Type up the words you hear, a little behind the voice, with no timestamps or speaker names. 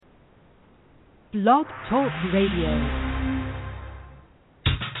Blog Talk Radio.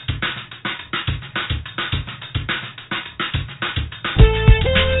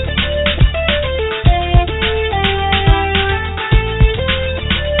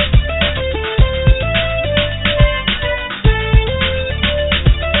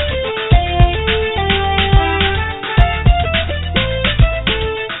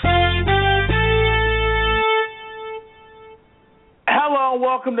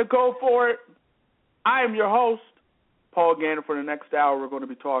 Welcome to Go For It. I am your host, Paul Gannon. For the next hour, we're going to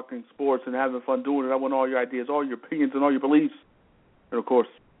be talking sports and having fun doing it. I want all your ideas, all your opinions, and all your beliefs. And, of course,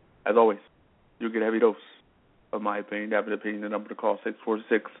 as always, you'll get a heavy dose of my opinion. Have an opinion. The number to call,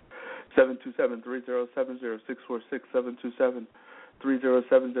 646-727-3070,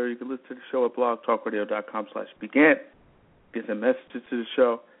 646-727-3070. You can listen to the show at blogtalkradio.com/begin. Get some messages to the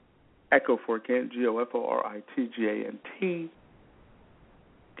show. Echo for Gantt, GOFORITGANT.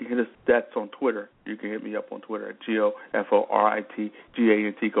 You can hit us, that's on Twitter. You can hit me up on Twitter at GOFORITGANT.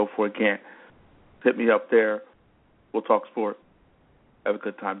 Go for it, Gantt. Hit me up there. We'll talk sport. Have a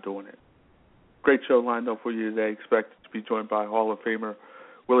good time doing it. Great show lined up for you today. Expected to be joined by Hall of Famer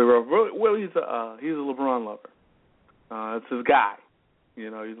Willie Rowe. Willie's he's a LeBron lover. That's his guy. You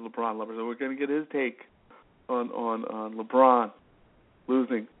know, he's a LeBron lover. So we're going to get his take on LeBron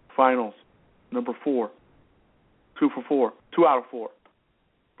losing finals number 4. 2 for 4. 2 out of 4.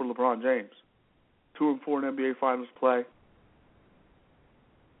 For LeBron James. 2 and 4 in NBA Finals play.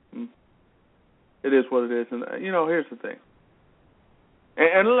 It is what it is. And, here's the thing.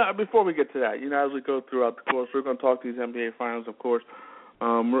 And before we get to that, as we go throughout the course, we're going to talk these NBA Finals, of course.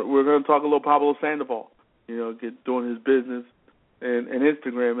 We're going to talk a little Pablo Sandoval, doing his business and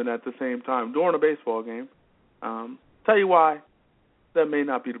Instagram, and at the same time during a baseball game. Tell you why that may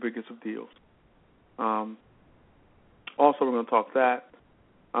not be the biggest of deals. Also, we're going to talk that.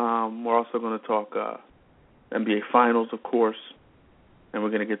 We're also going to talk NBA Finals, of course, and we're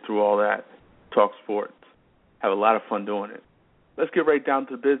going to get through all that, talk sports, have a lot of fun doing it. Let's get right down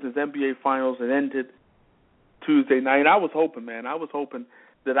to business. NBA Finals, it ended Tuesday night. I was hoping that I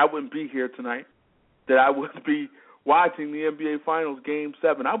wouldn't be here tonight, that I would be watching the NBA Finals Game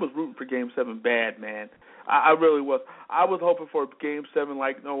 7. I was rooting for Game 7 bad, man. I really was. I was hoping for Game 7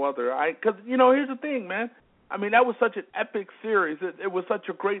 like no other. Because, here's the thing, man. I mean, that was such an epic series. It was such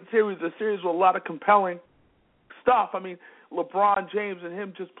a great series, a series with a lot of compelling stuff. I mean, LeBron James and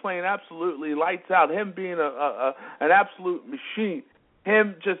him just playing absolutely lights out, him being an absolute machine,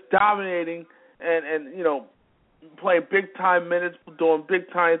 him just dominating and playing big-time minutes, doing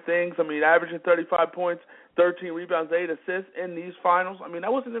big-time things. I mean, averaging 35 points, 13 rebounds, 8 assists in these finals. I mean,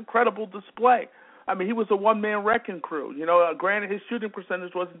 that was an incredible display. I mean, he was a one-man wrecking crew. Granted, his shooting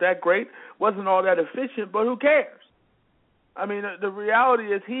percentage wasn't that great, wasn't all that efficient, but who cares? I mean, the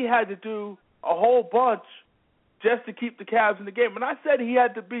reality is he had to do a whole bunch just to keep the Cavs in the game. And I said he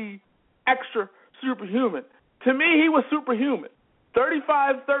had to be extra superhuman. To me, he was superhuman.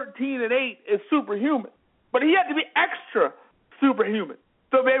 35, 13, and 8 is superhuman. But he had to be extra superhuman.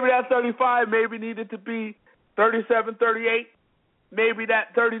 So maybe that 35 maybe needed to be 37, 38. Maybe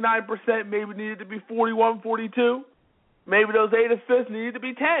that 39% maybe needed to be 41, 42. Maybe those 8 assists needed to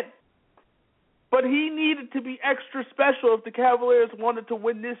be 10. But he needed to be extra special if the Cavaliers wanted to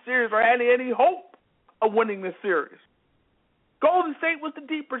win this series or had any hope of winning this series. Golden State was the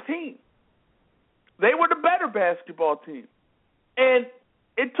deeper team. They were the better basketball team. And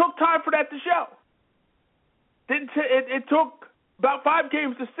it took time for that to show. It took about 5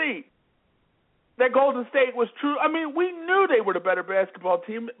 games to see that Golden State was true. I mean, we knew they were the better basketball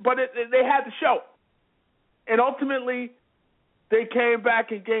team, but they had to show. And ultimately, they came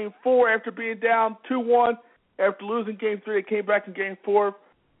back in Game 4 after being down 2-1. After losing Game 3, they came back in Game 4.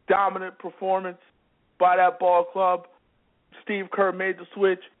 Dominant performance by that ball club. Steve Kerr made the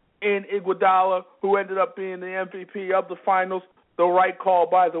switch in Iguodala, who ended up being the MVP of the finals. The right call,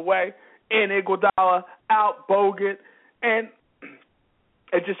 by the way. In Iguodala, out Bogut. And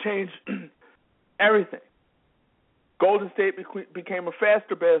it just changed everything. Golden State became a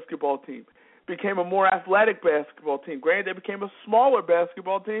faster basketball team, became a more athletic basketball team. Granted, they became a smaller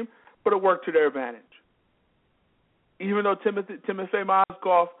basketball team, but it worked to their advantage. Even though Timofey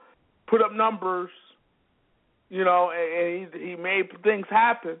Mozgov put up numbers, and he made things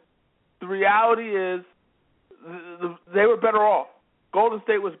happen, the reality is they were better off. Golden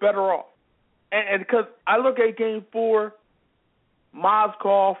State was better off. And because I look at Game 4,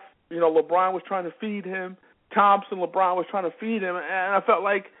 Mozgov, LeBron was trying to feed him. Thompson, LeBron was trying to feed him, and I felt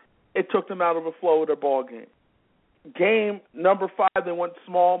like it took them out of the flow of their ball game. Game number 5, they went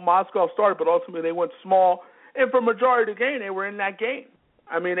small. Mozgov started, but ultimately they went small. And for majority of the game, they were in that game.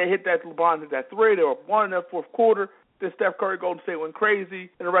 I mean, LeBron hit that three. They were up 1 in that fourth quarter. Then Steph Curry, Golden State went crazy,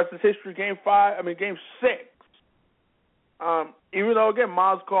 and the rest is history. Game 6. Even though, again,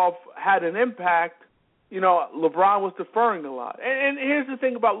 Mozgov had an impact, LeBron was deferring a lot. And here's the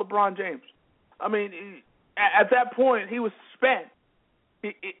thing about LeBron James. I mean, at that point, he was spent.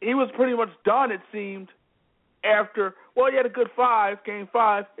 He was pretty much done, it seemed, after, he had a good game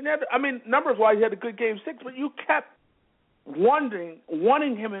 5. And numbers-wise, he had a good game 6, but you kept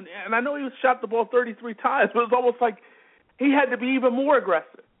wanting him, and I know he shot the ball 33 times, but it was almost like he had to be even more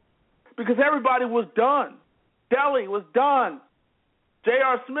aggressive because everybody was done. Delly was done.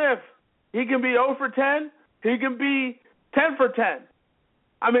 J.R. Smith, he can be 0 for 10. He can be 10 for 10.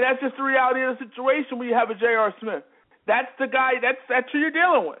 I mean, that's just the reality of the situation when you have a J.R. Smith. That's the guy, that's who you're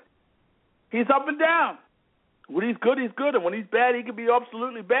dealing with. He's up and down. When he's good, he's good. And when he's bad, he can be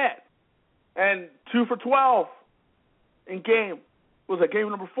absolutely bad. And 2 for 12 in game. Was that game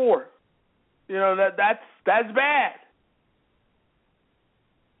number 4? That's bad.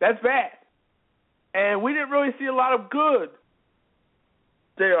 That's bad. And we didn't really see a lot of good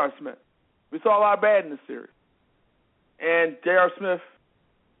J.R. Smith. We saw a lot of bad in this series. And J.R. Smith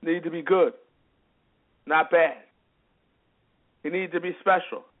needed to be good, not bad. He needed to be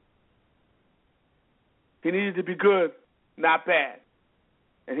special. He needed to be good, not bad.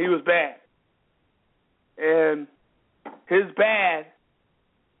 And he was bad. And his bad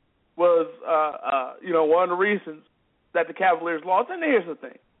was, one of the reasons that the Cavaliers lost. And here's the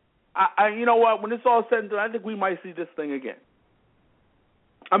thing. You know what? When it's all said and done, I think we might see this thing again.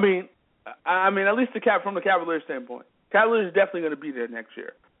 I mean, at least from the Cavaliers standpoint, Cavaliers are definitely going to be there next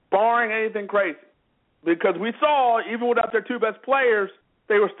year, barring anything crazy. Because we saw, even without their 2 best players,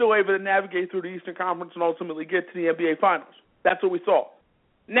 they were still able to navigate through the Eastern Conference and ultimately get to the NBA Finals. That's what we saw.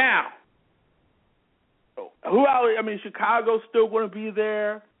 Now, Chicago's still going to be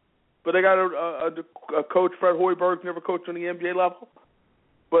there, but they got a coach, Fred Hoiberg, never coached on the NBA level.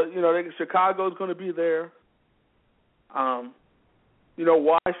 But, Chicago's going to be there.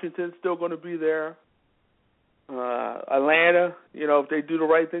 Washington's still going to be there. Atlanta, if they do the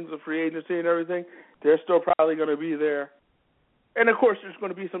right things with free agency and everything, they're still probably going to be there. And, of course, there's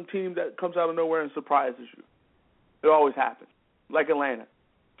going to be some team that comes out of nowhere and surprises you. It always happens. Like Atlanta,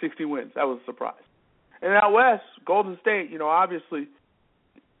 60 wins. That was a surprise. And out west, Golden State, obviously,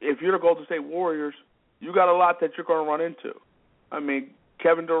 if you're the Golden State Warriors, you got a lot that you're going to run into. I mean,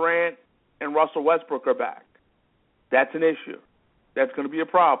 Kevin Durant and Russell Westbrook are back. That's an issue. That's going to be a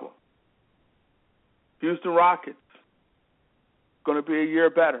problem. Houston Rockets, going to be a year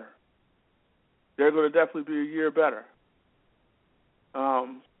better. They're going to definitely be a year better.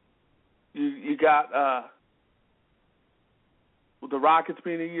 You got with the Rockets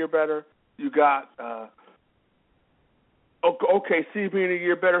being a year better. You got OKC being a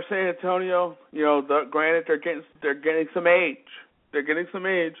year better. San Antonio, granted they're getting some age. They're getting some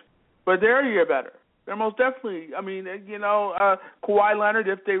age, but they're a year better. They're most definitely. I mean, Kawhi Leonard,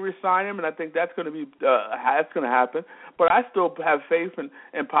 if they re-sign him, and I think that's going to be that's going to happen. But I still have faith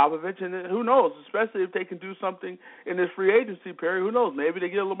in Popovich, and who knows? Especially if they can do something in this free agency period. Who knows? Maybe they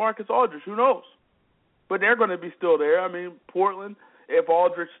get LaMarcus Aldridge. Who knows? But they're going to be still there. I mean, Portland, if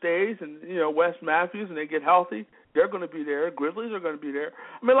Aldridge stays, and Wes Matthews, and they get healthy, they're going to be there. Grizzlies are going to be there.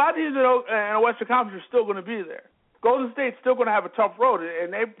 I mean, a lot of teams in the Western Conference are still going to be there. Golden State's still going to have a tough road,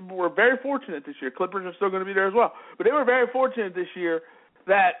 and they were very fortunate this year. Clippers are still going to be there as well. But they were very fortunate this year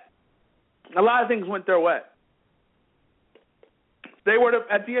that a lot of things went their way. They were,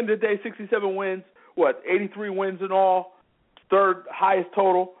 at the end of the day, 67 wins, 83 wins in all, 3rd highest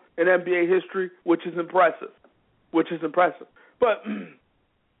total in NBA history, which is impressive. But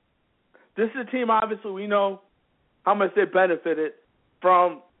this is a team, obviously, we know how much they benefited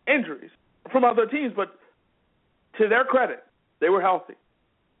from injuries from other teams, but to their credit, they were healthy.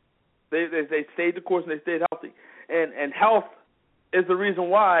 They stayed the course and they stayed healthy. And health is the reason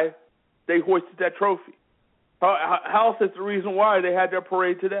why they hoisted that trophy. Health is the reason why they had their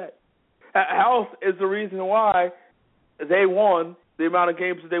parade today. Health is the reason why they won the amount of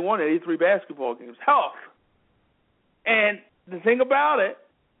games that they won, 83 basketball games. Health. And the thing about it,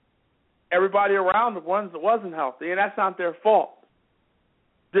 everybody around the ones that wasn't healthy, and that's not their fault.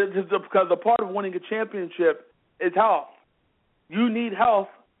 Because the part of winning a championship is health. You need health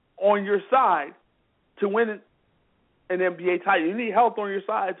on your side to win an NBA title. You need health on your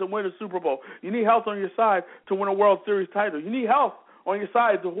side to win a Super Bowl. You need health on your side to win a World Series title. You need health on your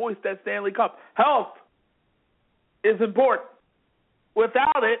side to hoist that Stanley Cup. Health is important.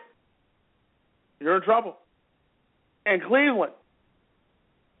 Without it, you're in trouble. And Cleveland,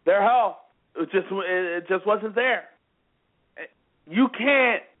 their health, it just wasn't there. you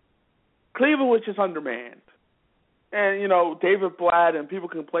can't. Cleveland was just undermanned. And, David Blatt, and people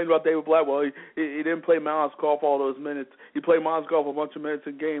complain about David Blatt. Well, he didn't play Mozgov all those minutes. He played Mozgov a bunch of minutes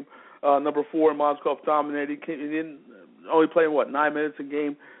in game number 4, and Mozgov dominated. He didn't only play, 9 minutes in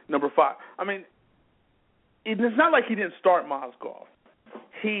game number 5. I mean, it's not like he didn't start Mozgov.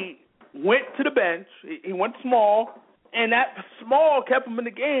 He went to the bench. He went small, and that small kept him in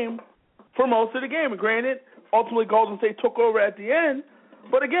the game for most of the game. And granted, ultimately Golden State took over at the end.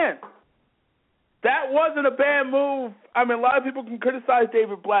 But again, that wasn't a bad move. I mean, a lot of people can criticize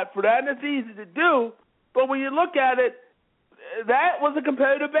David Blatt for that, and it's easy to do. But when you look at it, that was a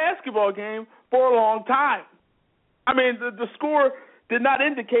competitive basketball game for a long time. I mean, the score did not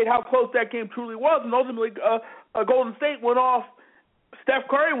indicate how close that game truly was, and ultimately Golden State went off. Steph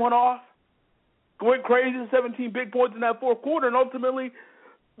Curry went off, went crazy, 17 big points in that fourth quarter, and ultimately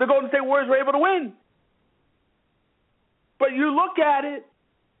the Golden State Warriors were able to win. But you look at it,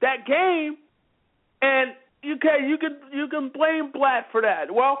 that game, and you can blame Blatt for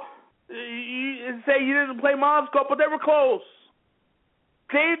that. Well, you say you didn't play Mozgov, but they were close.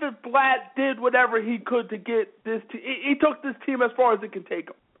 David Blatt did whatever he could to get this team. He took this team as far as it can take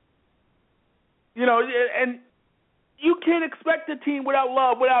them. And you can't expect a team without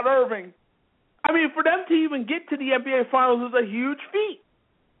Love, without Irving. I mean, for them to even get to the NBA Finals is a huge feat.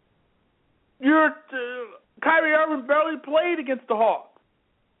 Kyrie Irving barely played against the Hawks.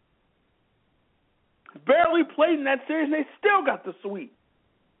 Barely played in that series, and they still got the sweep.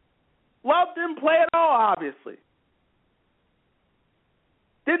 Love didn't play at all, obviously.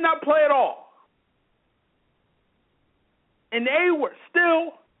 Did not play at all. And they were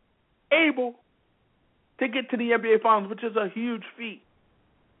still able to get to the NBA Finals, which is a huge feat.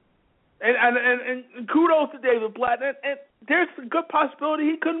 And kudos to David Blatt. And there's a good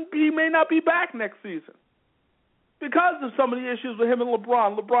possibility he may not be back next season because of some of the issues with him and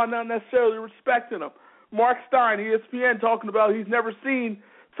LeBron. LeBron not necessarily respecting him. Mark Stein, ESPN, talking about he's never seen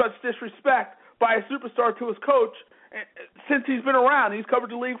such disrespect by a superstar to his coach since he's been around. He's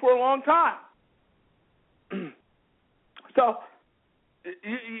covered the league for a long time. So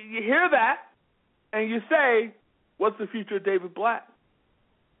you hear that, and you say, what's the future of David Blatt?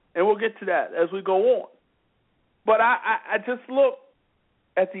 And we'll get to that as we go on. But I just look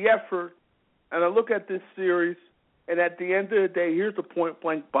at the effort, and I look at this series, and at the end of the day, here's the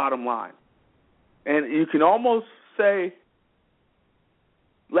point-blank bottom line. And you can almost say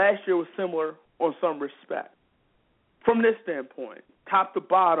last year was similar on some respect. From this standpoint, top to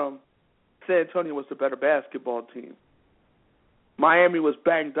bottom, San Antonio was the better basketball team. Miami was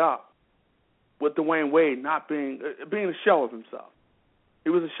banged up with Dwayne Wade not being a shell of himself. He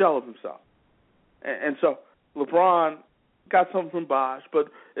was a shell of himself. And so LeBron got something from Bosh, but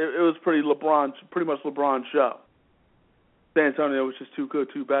it was pretty much LeBron's show. San Antonio was just too good,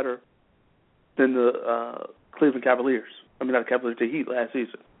 too better than the Cleveland Cavaliers. I mean, not the Cavaliers, the Heat last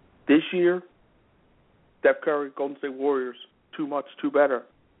season. This year, Steph Curry, Golden State Warriors, too much, too better.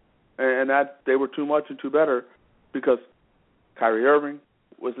 And that they were too much and too better because Kyrie Irving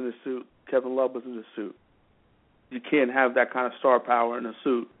was in a suit, Kevin Love was in a suit. You can't have that kind of star power in a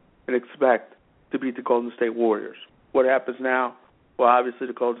suit and expect to beat the Golden State Warriors. What happens now? Well, obviously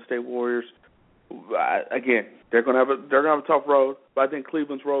the Golden State Warriors, again, they're gonna have a tough road. But I think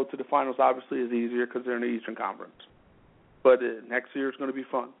Cleveland's road to the finals obviously is easier because they're in the Eastern Conference. But next year is going to be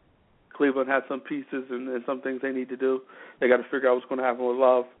fun. Cleveland has some pieces and some things they need to do. They got to figure out what's going to happen with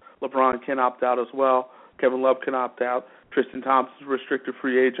Love. LeBron can opt out as well. Kevin Love can opt out. Tristan Thompson's a restricted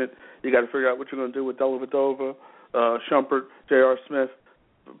free agent. You got to figure out what you're going to do with Dellavedova, Shumpert, J.R. Smith.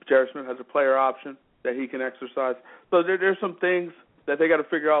 J.R. Smith has a player option that he can exercise. So there's some things that they got to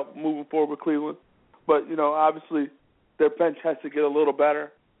figure out moving forward with Cleveland. But, obviously their bench has to get a little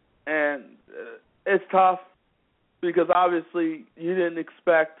better. And it's tough because obviously you didn't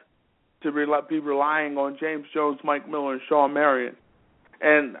expect to be relying on James Jones, Mike Miller, and Shawn Marion.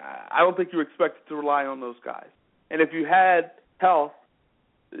 And I don't think you expected to rely on those guys. And if you had health,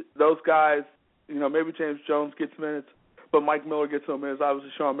 those guys, maybe James Jones gets minutes, but Mike Miller gets no minutes.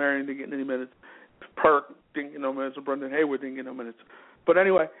 Obviously, Shawn Marion didn't get any minutes. Perk didn't get no minutes, or Brendan Hayward didn't get no minutes. But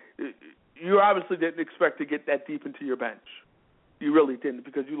anyway, you obviously didn't expect to get that deep into your bench. You really didn't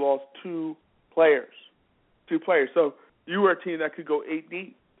because you lost two players. So you were a team that could go 8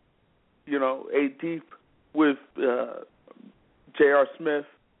 deep. 8 deep with J.R. Smith.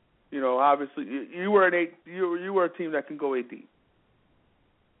 Obviously you were a team that can go 8 deep.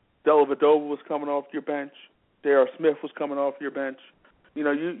 Dellavedova was coming off your bench. J.R. Smith was coming off your bench.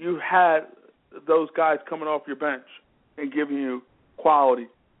 You had those guys coming off your bench and giving you quality,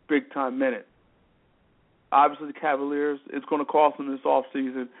 big-time minutes. obviously the Cavaliers, it's going to cost them this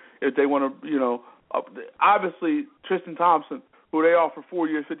offseason if they want to, obviously Tristan Thompson, who they offer 4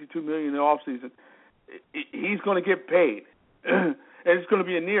 years, $52 million in the offseason, he's going to get paid. And it's going to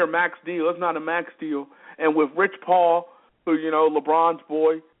be a near max deal. It's not a max deal. And with Rich Paul, who, LeBron's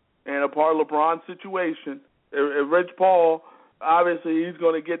boy and a part of LeBron's situation, Rich Paul, obviously he's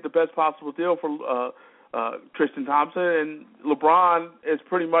going to get the best possible deal for Tristan Thompson. And LeBron is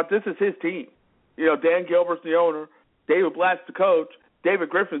pretty much, this is his team. Dan Gilbert's the owner, David Blatt's the coach, David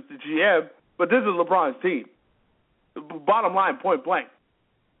Griffin's the GM, but this is LeBron's team. Bottom line, point blank.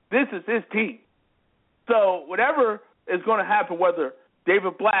 This is his team. So whatever is going to happen, whether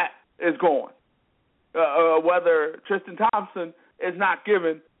David Blatt is going, whether Tristan Thompson is not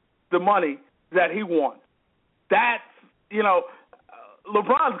given the money that he wants, that's,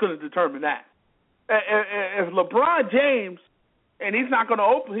 LeBron's going to determine that. If LeBron James, and he's not going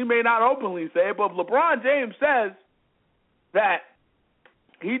to he may not openly say it, but if LeBron James says that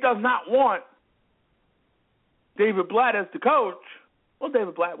he does not want David Blatt as the coach, well,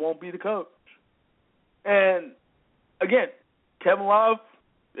 David Blatt won't be the coach. And again, Kevin Love,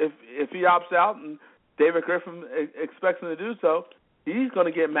 if he opts out and David Griffin expects him to do so, he's going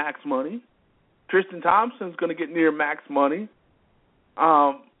to get max money. Tristan Thompson's going to get near max money.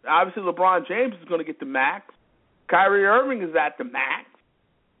 Obviously, LeBron James is going to get the max. Kyrie Irving is at the max.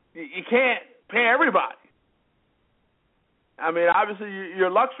 You can't pay everybody. I mean, obviously, your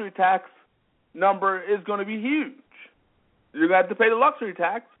luxury tax number is going to be huge. You're going to have to pay the luxury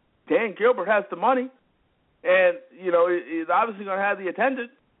tax. Dan Gilbert has the money. And, he's obviously going to have the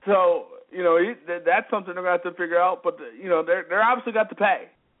attendance. So, that's something they're going to have to figure out. But, they're obviously got to pay.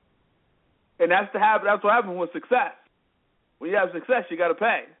 And that's what happens with success. When you have success, you got to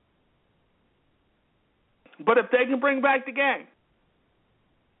pay. But if they can bring back the gang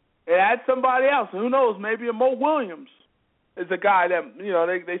and add somebody else, who knows, maybe a Mo Williams is a guy that,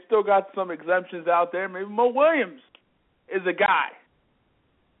 they still got some exemptions out there. Maybe Mo Williams is a guy.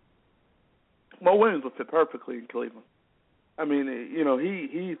 Mo Williams would fit perfectly in Cleveland. I mean,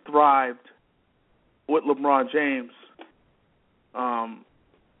 he thrived with LeBron James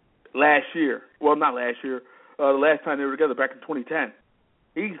last year. Well, not last year. The last time they were together, back in 2010.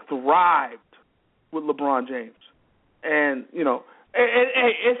 He thrived with LeBron James. And,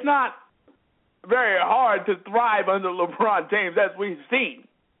 it's not very hard to thrive under LeBron James, as we've seen.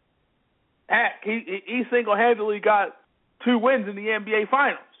 Heck, he single-handedly got 2 wins in the NBA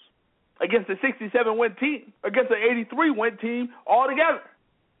Finals against a 67-win team, against an 83-win team altogether.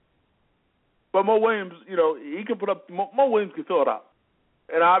 But Mo Williams, he can Mo Williams can fill it up.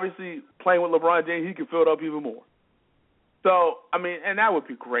 And obviously, playing with LeBron James, he can fill it up even more. So, I mean, and that would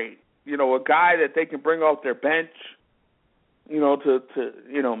be great. A guy that they can bring off their bench, to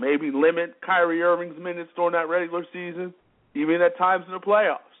maybe limit Kyrie Irving's minutes during that regular season, even at times in the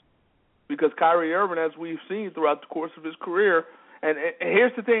playoffs. Because Kyrie Irving, as we've seen throughout the course of his career, and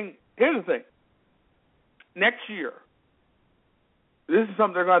here's the thing. Next year, this is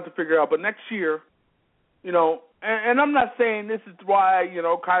something they're going to have to figure out, but next year, and I'm not saying this is why,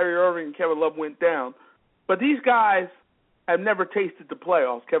 Kyrie Irving and Kevin Love went down, but these guys have never tasted the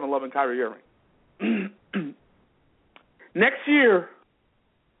playoffs, Kevin Love and Kyrie Irving. Next year,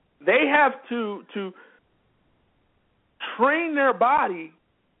 they have to train their body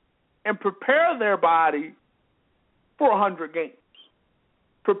and prepare their body for 100 games.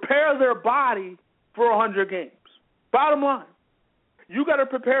 Prepare their body for 100 games. Bottom line, you got to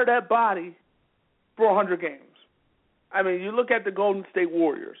prepare that body for 100 games. I mean, you look at the Golden State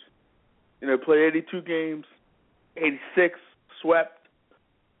Warriors. Played 82 games, 86, swept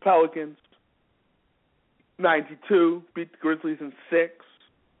Pelicans, 92, beat the Grizzlies in 6,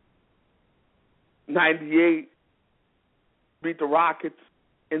 98, beat the Rockets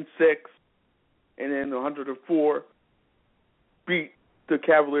in 6, and then 104, beat the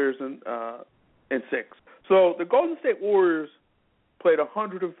Cavaliers in 6. So the Golden State Warriors played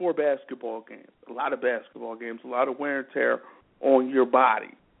 104 basketball games, a lot of basketball games, a lot of wear and tear on your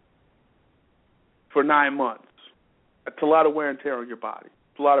body for 9 months. It's a lot of wear and tear on your body.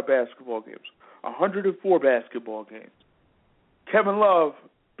 It's a lot of basketball games. 104 basketball games. Kevin Love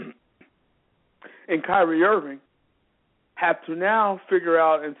and Kyrie Irving have to now figure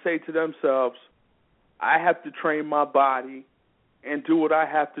out and say to themselves, I have to train my body and do what I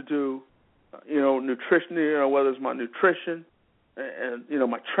have to do, nutrition, whether it's my nutrition and,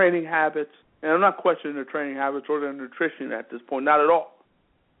 my training habits. And I'm not questioning their training habits or their nutrition at this point, not at all.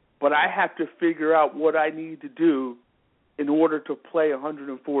 But I have to figure out what I need to do in order to play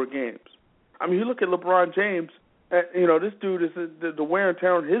 104 games. I mean, you look at LeBron James, this dude is the wear and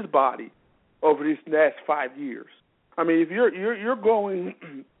tear on his body over these next 5 years. I mean, if you're going,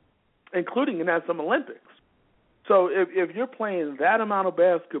 including in that some Olympics. So if you're playing that amount of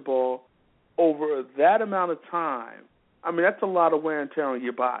basketball over that amount of time, I mean, that's a lot of wear and tear on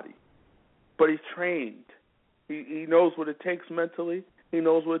your body. But he's trained. He knows what it takes mentally. He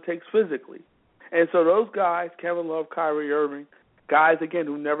knows what it takes physically. And so those guys, Kevin Love, Kyrie Irving, guys, again,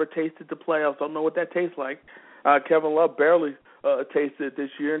 who never tasted the playoffs, don't know what that tastes like. Kevin Love barely tasted it this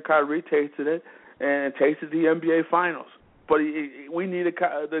year, and Kyrie tasted it and tasted the NBA Finals. But we needed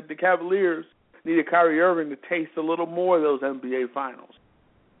the Cavaliers needed Kyrie Irving to taste a little more of those NBA Finals.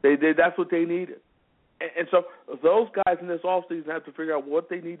 They did. That's what they needed. And so those guys in this offseason have to figure out what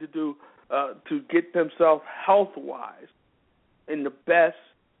they need to do to get themselves health-wise in the best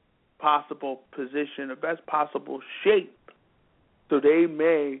possible position, the best possible shape, so they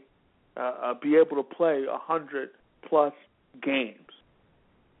may be able to play 100-plus games.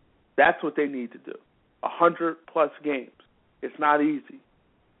 That's what they need to do, 100-plus games. It's not easy.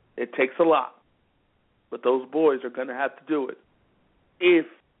 It takes a lot. But those boys are going to have to do it if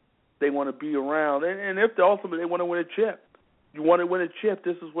they want to be around. And if they ultimately want to win a chip. You want to win a chip,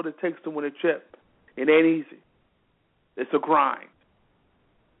 this is what it takes to win a chip. It ain't easy. It's a grind.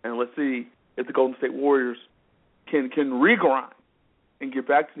 And let's see if the Golden State Warriors can regrind and get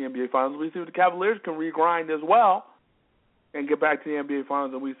back to the NBA Finals. We see if the Cavaliers can regrind as well and get back to the NBA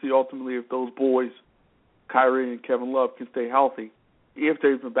Finals. And we see ultimately if those boys, Kyrie and Kevin Love, can stay healthy. If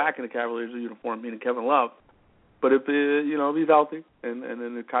they've been back in the Cavaliers uniform, meaning Kevin Love. But if he's healthy and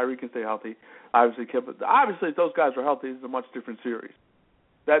then Kyrie can stay healthy, obviously if those guys are healthy, it's a much different series.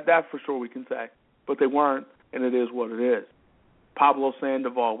 That for sure we can say. But they weren't, and it is what it is. Pablo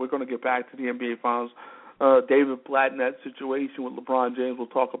Sandoval, we're going to get back to the NBA Finals. David Blatt in that situation with LeBron James, we'll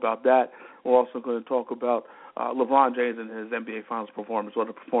talk about that. We're also going to talk about LeBron James and his NBA Finals performance, or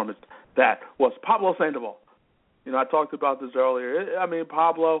the performance that was. Pablo Sandoval. I talked about this earlier. I mean,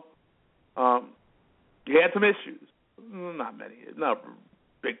 Pablo, he had some issues. Not many, not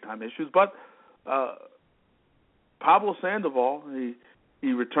big-time issues, but Pablo Sandoval,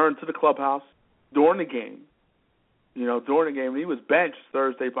 he returned to the clubhouse during the game. During the game, he was benched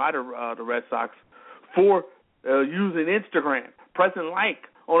Thursday by the Red Sox for using Instagram, pressing like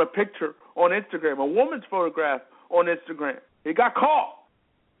on a picture on Instagram, a woman's photograph on Instagram. He got caught.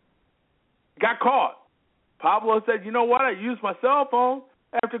 Pablo said, you know what, I used my cell phone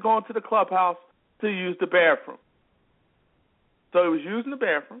after going to the clubhouse to use the bathroom. So he was using the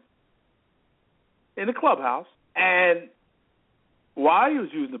bathroom in the clubhouse, and while he was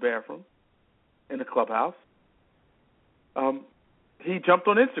using the bathroom in the clubhouse, he jumped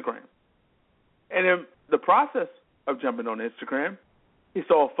on Instagram. And in the process of jumping on Instagram, he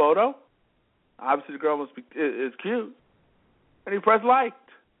saw a photo. Obviously, the girl is cute. And he pressed like.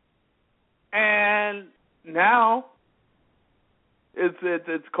 And now it's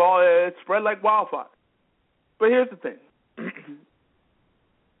spread like wildfire. But here's the thing.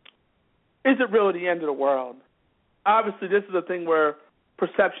 Is it really the end of the world? Obviously, this is a thing where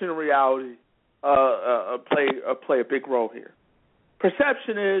perception and reality play a big role here.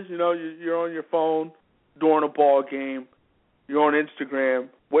 Perception is, you're on your phone during a ball game, you're on Instagram.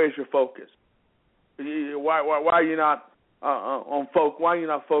 Where's your focus? Why are you not on focus? Why are you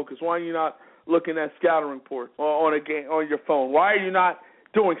not focused? Why are you not looking at scouting reports on a game on your phone? Why are you not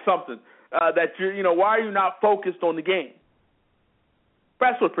doing something why are you not focused on the game?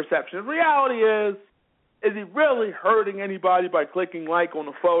 That's what perception is. Reality is he really hurting anybody by clicking like on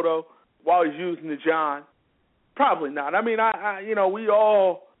the photo while he's using the John? Probably not. I mean, I know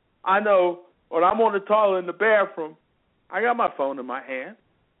when I'm on the toilet in the bathroom, I got my phone in my hand.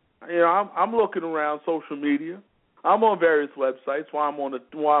 I'm looking around social media. I'm on various websites while I'm on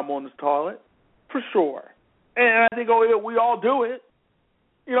the toilet, for sure. And I think we all do it.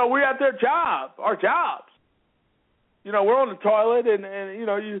 We're at our jobs. We're on the toilet, and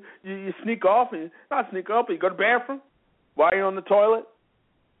you sneak off, and not sneak up, but you go to the bathroom while you're on the toilet.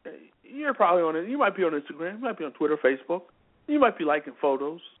 You're probably on it. You might be on Instagram. You might be on Twitter, Facebook. You might be liking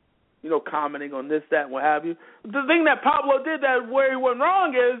photos, commenting on this, that, and what have you. The thing that Pablo did that where he went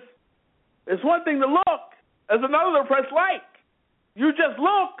wrong is, it's one thing to look. It's another to press like. You just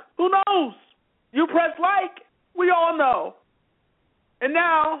look. Who knows? You press like. We all know. And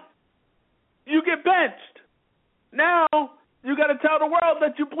now you get benched. Now you got to tell the world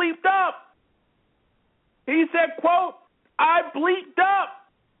that you bleeped up. He said, quote, I bleeped up.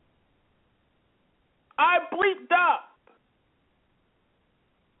 I bleeped up.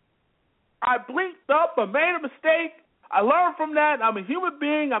 I made a mistake. I learned from that. I'm a human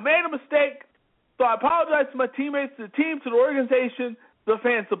being. I made a mistake. So I apologize to my teammates, to the team, to the organization, the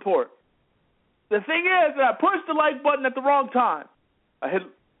fan support. The thing is that I pushed the like button at the wrong time. I hit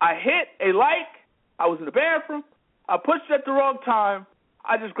a like. I was in the bathroom. I pushed it at the wrong time.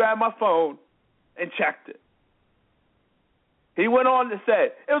 I just grabbed my phone and checked it. He went on to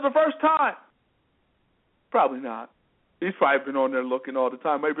say, it was the first time. Probably not. He's probably been on there looking all the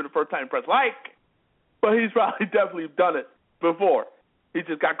time. Maybe the first time he pressed like. But he's probably definitely done it before. He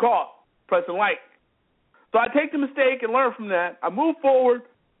just got caught pressing like. So I take the mistake and learn from that. I move forward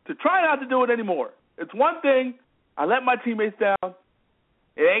to try not to do it anymore. It's one thing. I let my teammates down.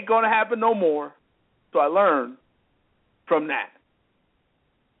 It ain't going to happen no more. So I learn from that.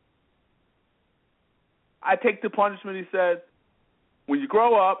 I take the punishment, he said. When you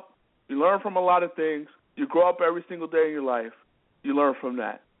grow up, you learn from a lot of things. You grow up every single day in your life. You learn from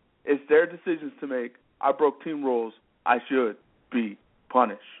that. It's their decisions to make. I broke team rules. I should be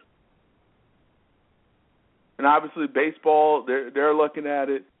punished. And obviously, baseball, they're looking at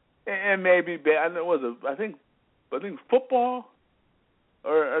it, and maybe I think football,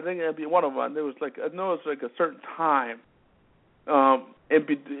 or I think it'd be one of them. There was like a certain time, a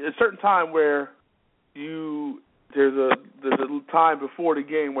certain time where there's a time before the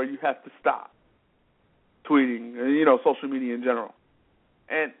game where you have to stop tweeting, social media in general,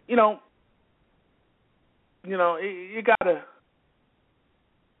 and you gotta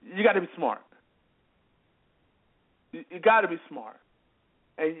be smart. You got to be smart.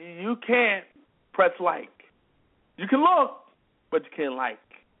 And you can't press like. You can look, but you can't like.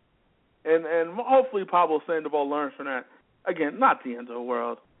 And hopefully Pablo Sandoval learns from that. Again, not the end of the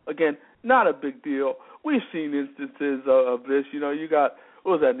world. Again, not a big deal. We've seen instances of this. You got,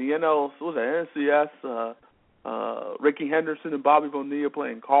 what was that, the NCS, Ricky Henderson and Bobby Bonilla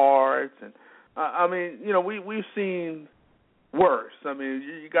playing cards. And, we've seen worse. I mean,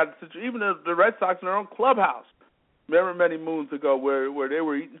 you got even the Red Sox in their own clubhouse. Remember many moons ago where they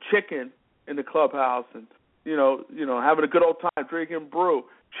were eating chicken in the clubhouse and having a good old time drinking brew,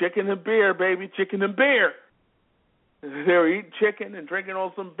 chicken and beer, baby, chicken and beer. They were eating chicken and drinking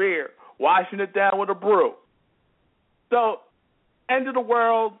on some beer, washing it down with a brew. So, end of the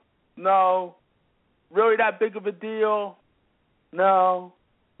world? No. Really that big of a deal? No,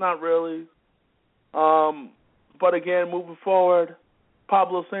 not really. But again, moving forward,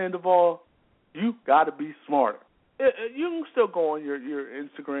 Pablo Sandoval, you got to be smarter. You can still go on your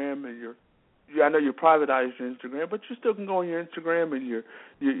Instagram and I know you privatized your Instagram, but you still can go on your Instagram and your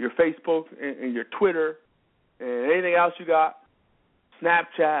Facebook and your Twitter and anything else you got,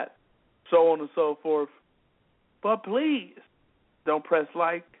 Snapchat, so on and so forth. But please, don't press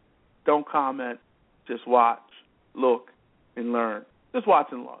like, don't comment, just watch, look, and learn. Just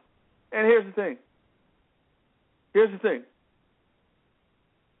watch and look. And here's the thing.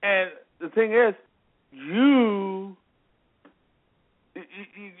 And the thing is, you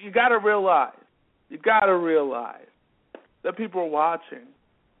got to realize that people are watching.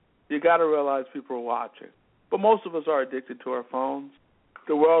 You got to realize people are watching. But most of us are addicted to our phones.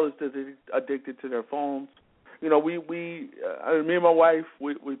 The world is addicted to their phones. Me and my wife,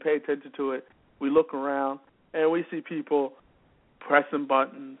 we pay attention to it. We look around, and we see people pressing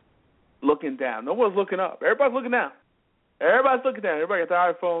buttons, looking down. No one's looking up. Everybody's looking down. Everybody got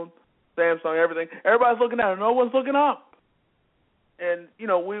their iPhone, Samsung, everything. Everybody's looking down. No one's looking up. And,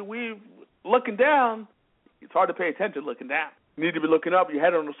 we looking down, it's hard to pay attention looking down. You need to be looking up, your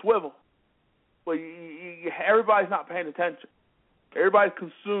head on a swivel. Well, everybody's not paying attention. Everybody's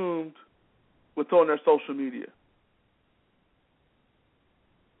consumed with on their social media.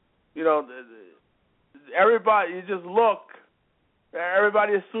 Everybody, you just look,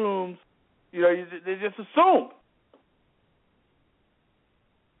 everybody assumes, they just assume.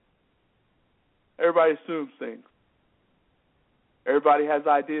 Everybody assumes things. Everybody has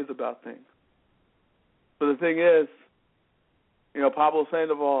ideas about things. But the thing is, Pablo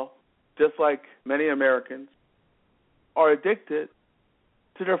Sandoval, just like many Americans, are addicted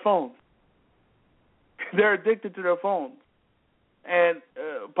to their phones. They're addicted to their phones. And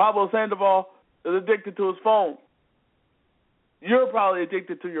Pablo Sandoval is addicted to his phone. You're probably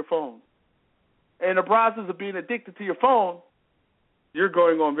addicted to your phone. And in the process of being addicted to your phone, you're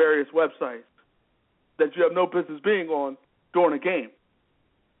going on various websites that you have no business being on during a game.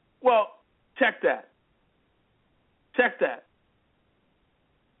 Well, check that.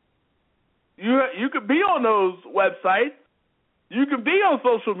 You could be on those websites. You could be on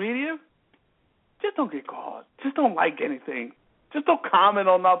social media. Just don't get caught. Just don't like anything. Just don't comment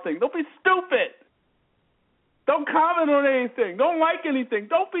on nothing. Don't be stupid. Don't comment on anything. Don't like anything.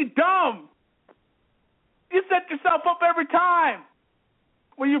 Don't be dumb. You set yourself up every time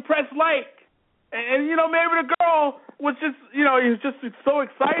when you press like. And maybe the girl was just, he was just so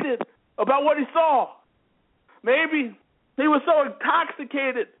excited about what he saw. Maybe he was so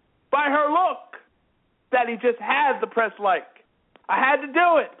intoxicated by her look that he just had the press like. I had to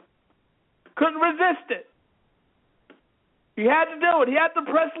do it. Couldn't resist it. He had to do it. He had the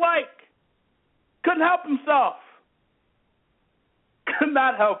press like. Couldn't help himself. Could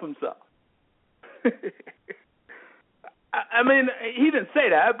not help himself. I mean, he didn't say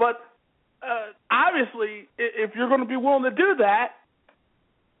that, but obviously, if you're going to be willing to do that,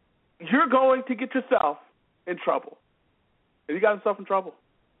 you're going to get yourself in trouble. And he got himself in trouble.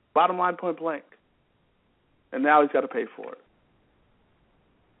 Bottom line, point blank. And now he's got to pay for it.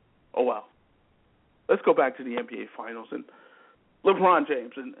 Oh, well. Let's go back to the NBA Finals and LeBron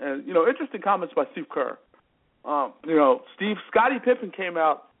James. And interesting comments by Steve Kerr. Scottie Pippen came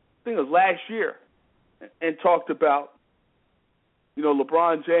out, I think it was last year, and talked about,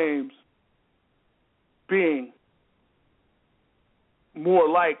 LeBron James being more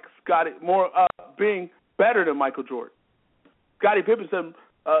like being better than Michael Jordan. Scottie Pippen said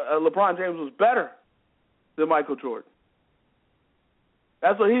LeBron James was better than Michael Jordan.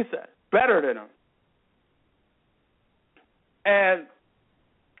 That's what he said. Better than him. And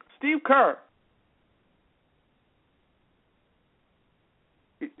Steve Kerr,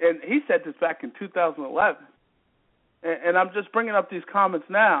 and he said this back in 2011, and I'm just bringing up these comments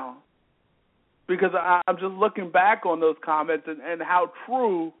now because I'm just looking back on those comments and how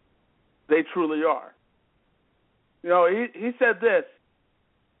true they truly are. He said this,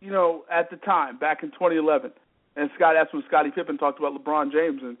 at the time, back in 2011, and that's when Scottie Pippen talked about LeBron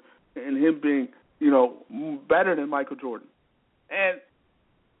James and him being, better than Michael Jordan. And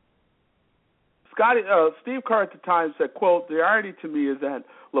Steve Kerr at the time said, quote, "The irony to me is that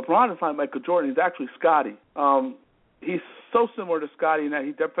LeBron is not Michael Jordan. He's actually Scottie. He's so similar to Scottie in that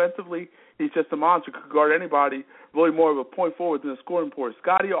he defensively, he's just a monster, could guard anybody, really more of a point forward than a scoring forward.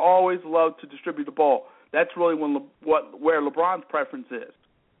 Scottie always loved to distribute the ball. That's really where LeBron's preference is."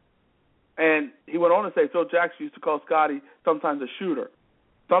 And he went on to say, Phil Jackson used to call Scottie sometimes a shooter.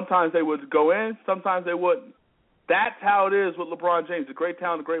 Sometimes they would go in, sometimes they wouldn't. That's how it is with LeBron James, a great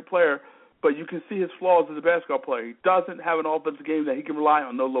talent, a great player, but you can see his flaws as a basketball player. He doesn't have an offensive game that he can rely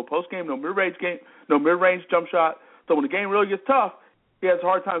on. No low post game, no mid-range game, no mid-range jump shot. So when the game really gets tough, he has a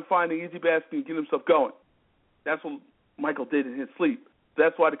hard time finding easy baskets and getting himself going. That's what Michael did in his sleep.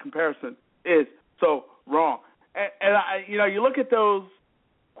 That's why the comparison is so wrong. And you look at those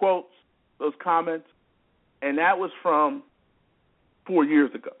quotes, those comments, and that was from 4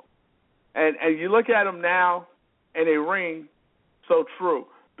 years ago. And you look at them now, and they ring so true.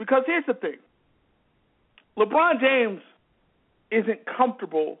 Because here's the thing. LeBron James isn't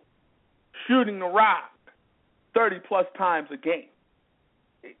comfortable shooting the rock 30-plus times a game.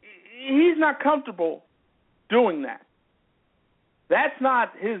 He's not comfortable doing that. That's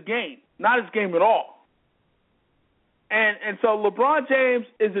not his game, not his game at all. And so LeBron James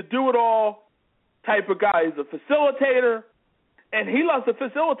is a do-it-all type of guy. He's a facilitator, and he loves to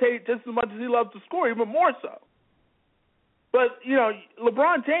facilitate just as much as he loves to score, even more so. But,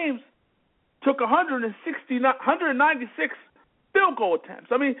 LeBron James took 196 field goal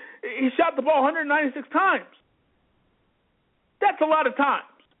attempts. I mean, he shot the ball 196 times. That's a lot of times.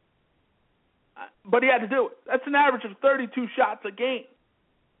 But he had to do it. That's an average of 32 shots a game.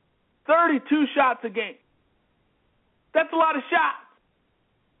 32 shots a game. That's a lot of shots.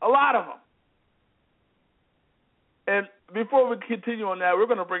 A lot of them. And before we continue on that, we're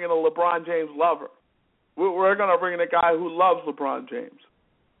going to bring in a LeBron James lover. We're going to bring in a guy who loves LeBron James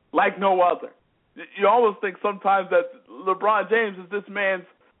like no other. You almost think sometimes that LeBron James is this man's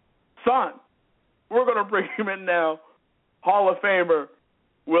son. We're going to bring him in now, Hall of Famer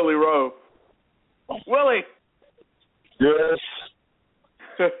Willie Rowe. Willie. Yes.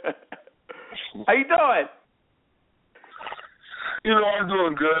 How you doing? I'm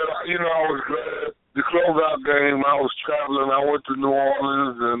doing good. I was glad. The closeout game, I was traveling. I went to New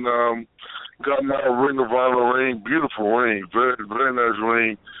Orleans and got my Ring of Honor ring. Beautiful ring. Very, very nice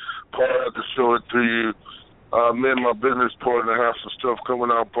ring. Paul had to show it to you. Me and my business partner have some stuff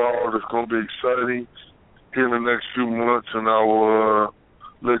coming out, Paul, that's going to be exciting here in the next few months, and I will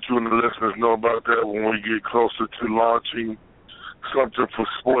let you and the listeners know about that when we get closer to launching something for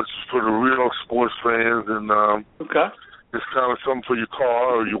sports, for the real sports fans, and okay. It's kind of something for your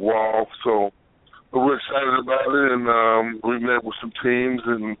car or your wall, so we're excited about it, and we met with some teams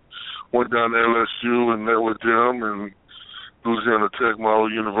and went down to LSU and met with them and Louisiana Tech Model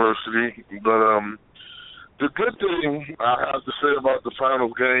University. But the good thing I have to say about the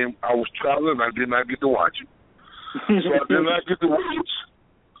finals game, I was traveling. I did not get to watch it. So I did not get to watch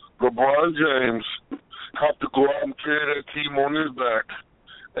LeBron James have to go out and carry that team on his back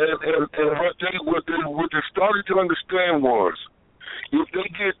And what they started to understand was, if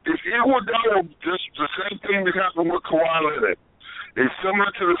Iguodala, just the same thing that happened with Kawhi Leonard, it's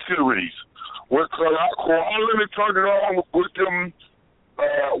similar to the series. When Kawhi Leonard turned it on with them,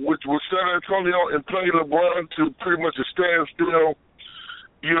 with San Antonio and played LeBron to pretty much a standstill,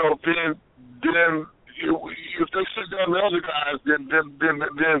 then if they sit down the other guys, then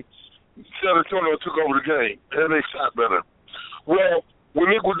San Antonio took over the game and they shot better. Well, when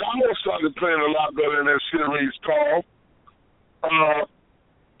Iguodala started playing a lot better in that series, Carl, and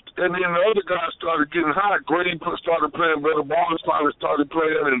then the other guys started getting hot. Green started playing better. Barnes finally started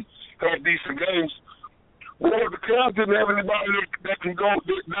playing and had decent games. Well, the Cavs didn't have anybody that can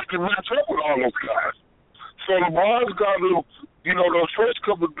match up with all those guys. So LeBron's got those first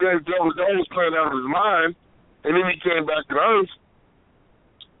couple of games, Devin was playing out of his mind, and then he came back to earth.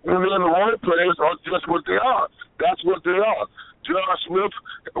 And then the role players are just what they are. That's what they are. Josh Smith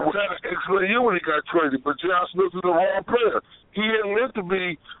had an excellent year when he got traded, but Josh Smith is a role player. He ain't meant to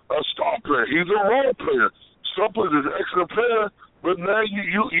be a star player. He's a role player. Supple is an excellent player, but now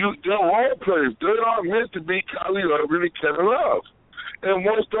they're role players. They aren't meant to be Kyrie Irving and Kevin Love. And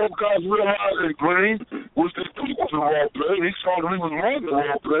once those guys realized that Green was a role player, he saw that he was more than a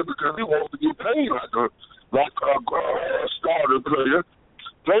role player because he wanted to get paid like a starter player.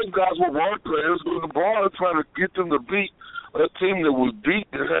 Those guys were role players with the ball trying to get them to beat a team that was deep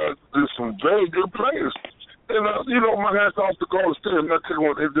and had some very good players. And, my hat's off to Golden State. I'm not taking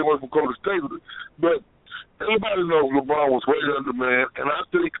anything away from Golden State, but everybody knows LeBron was way undermanned, and I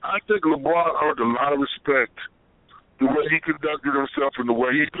think LeBron earned a lot of respect the way he conducted himself and the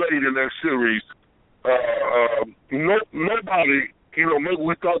way he played in that series. Nobody, maybe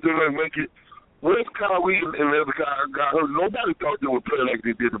we thought they were going to make it. With Kyrie and the other guy got hurt, nobody thought they would play like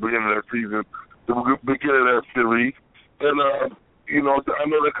they did at the beginning of that season, the beginning of that series. And, I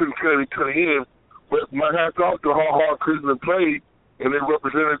know they couldn't carry in, but my hat's off to how hard Cleveland played, and they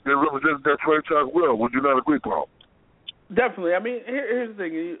represented that franchise well. Would you not agree, Paul? Definitely. I mean, here's the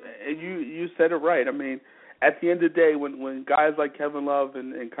thing. You said it right. I mean, at the end of the day, when guys like Kevin Love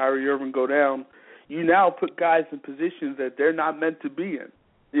and Kyrie Irving go down, you now put guys in positions that they're not meant to be in.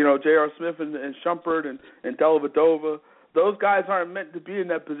 J.R. Smith and Shumpert and Dellavedova, those guys aren't meant to be in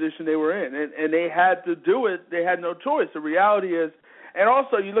that position they were in. And they had to do it. They had no choice. The reality is, and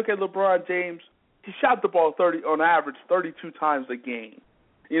also you look at LeBron James, he shot the ball on average 32 times a game.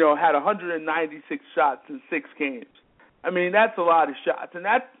 Had 196 shots in 6 games. I mean, that's a lot of shots. And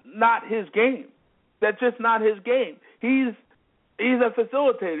that's not his game. That's just not his game. He's a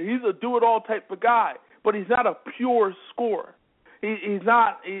facilitator. He's a do-it-all type of guy. But he's not a pure scorer. He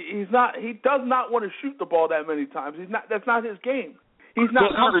does not want to shoot the ball that many times. That's not his game. He's not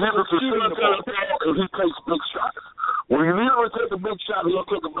shooting the ball. And he takes big shots. When you need him to take a big shot, he'll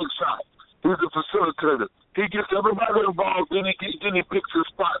take a big shot. He's a facilitator. He gets everybody involved, then he picks his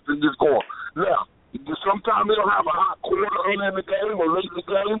spots and just go on. Now, sometimes he'll have a hot quarter early in the game or late in the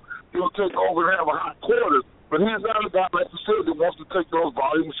game. He'll take over and have a hot quarter. But he's not a guy like the city that wants to take those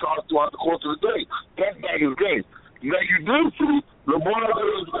volume shots throughout the course of the day. That's not his game. Now, you do see LeBron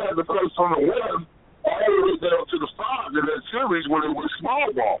had to play from the 1 all the way down to the 5 in that series when it was small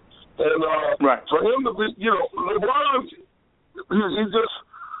ball. And right. For him to be, LeBron, he's just,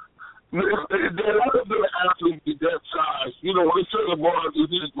 there hasn't been an athlete that size. When they say LeBron is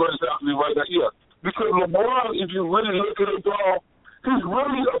the greatest athlete right now, yeah. Because LeBron, if you really look at it, ball, he's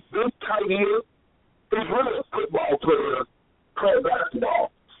really a big tight end. He's really a football player playing basketball.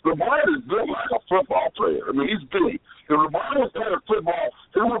 LeBron is built like a football player. I mean, he's big. If LeBron was playing football,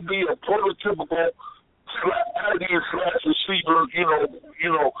 he would be a prototypical tight end / receiver, kind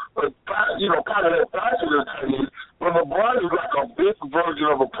of that faster tight end. But LeBron is like a big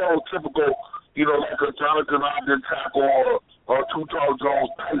version of a prototypical, like a Jonathan Ogden tackle or Tutal Jones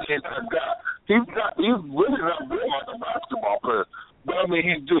tight end type guy. He's really not built like a basketball player. But I mean,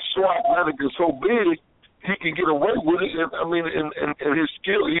 he's just so athletic and so big. He can get away with it, and his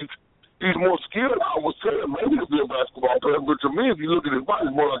skill, he's more skilled, I would say, maybe to be a basketball player, but to me, if you look at his body,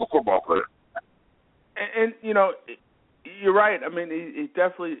 he's more like a football player. And you're right. I mean, he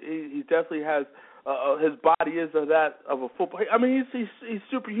definitely has, his body is of a football. I mean, he's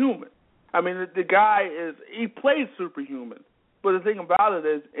superhuman. I mean, the guy he plays superhuman. But the thing about it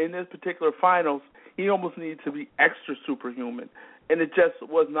is, in this particular finals, he almost needed to be extra superhuman, and it just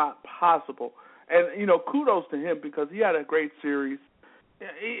was not possible. And, kudos to him because he had a great series.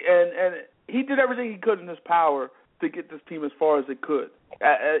 And he did everything he could in his power to get this team as far as it could.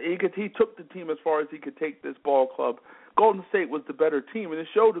 He took the team as far as he could take this ball club. Golden State was the better team, and it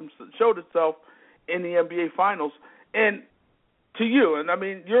showed itself in the NBA Finals. And to you, and I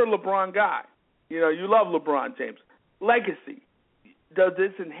mean, you're a LeBron guy. You know, you love LeBron James. Legacy. Does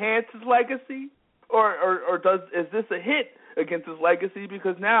this enhance his legacy, or is this a hit against his legacy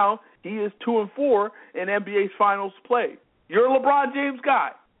because now he is 2-4 in NBA's finals play? You're a LeBron James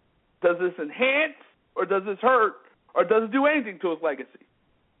guy. Does this enhance, or does this hurt, or does it do anything to his legacy?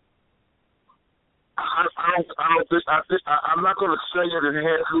 I'm not going to say it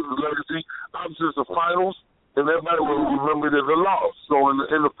enhances his legacy. Obviously, it's the finals, and everybody will remember it as a loss. So in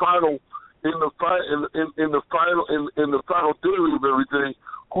the final theory of everything,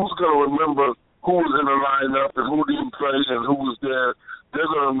 who's going to remember who was in the lineup and who didn't play and who was there? They're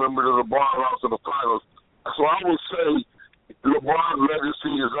going to remember that LeBron lost in the finals. So I would say LeBron's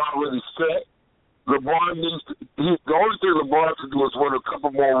legacy is already set. LeBron the only thing LeBron can do is win a couple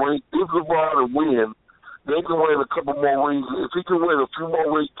more rings. If LeBron can win, they can win a couple more rings. If he can win a few more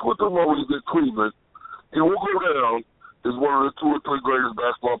rings, 2 or 3 more rings in Cleveland, he will go down as one of the 2 or 3 greatest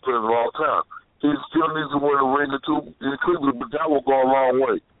basketball players of all time. He still needs to win a ring or 2 in Cleveland, but that will go a long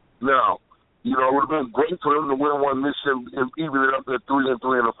way. Now, you know, it would have been great for him to win one this year and even it up at 3-3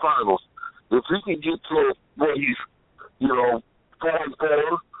 in the finals. If he can get to where he's,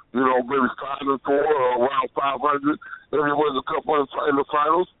 4-4, maybe 5-4 or around 500, and he wins a couple in the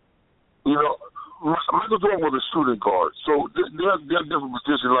finals, Michael Jordan was a shooting guard, so they're different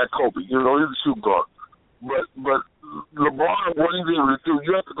positions like Kobe. He's a shooting guard. But LeBron, what he's able to do,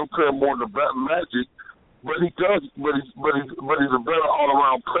 you have to compare more to Magic, but he does. But he's a better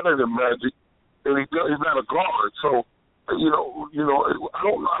all-around player than Magic, and he's not a guard. So I don't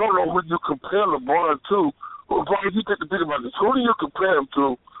know who you compare LeBron to. LeBron, if you think about this, who do you compare him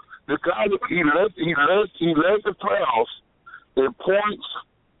to? The guy that he led the playoffs in points,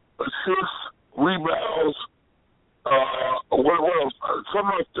 assists, rebounds, what else? Some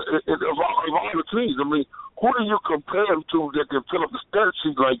of all the teams. I mean, who do you compare him to that can fill up the stat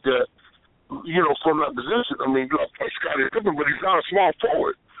sheet like that? From that position. I mean, look, Scottie Pippen, but he's not a small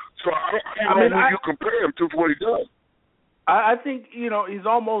forward. So I don't know who you compare him to for what he does. I think he's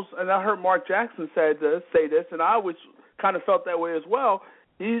almost, and I heard Mark Jackson say this, and I always kind of felt that way as well.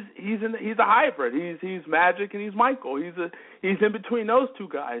 He's a hybrid. He's Magic and he's Michael. He's in between those two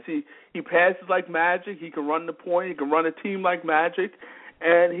guys. He passes like Magic. He can run the point. He can run a team like Magic,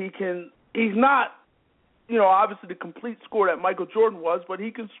 and he's not obviously the complete scorer that Michael Jordan was, but he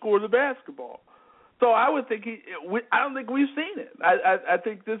can score the basketball. So I would think I don't think we've seen it. I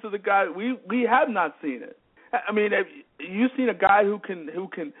think this is a guy we have not seen it. I mean, have you seen a guy who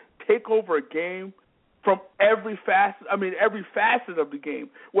can take over a game from every facet? I mean, every facet of the game,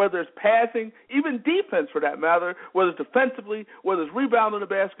 whether it's passing, even defense for that matter, whether it's defensively, whether it's rebounding the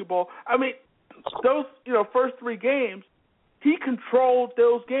basketball. I mean, those first 3 games, he controlled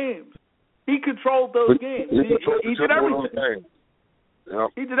those games. He controlled those games. He did everything. Yep.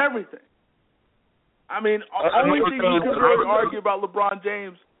 He did everything. I mean, the only thing you can really argue about LeBron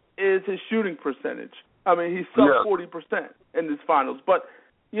James is his shooting percentage. I mean, he's sub 40% in this finals. But,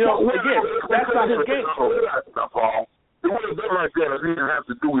 again, that's not his game. It wouldn't have been like that if he didn't have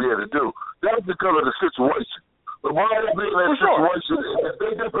to do what he had to do. That was because of the situation. LeBron would be in that situation.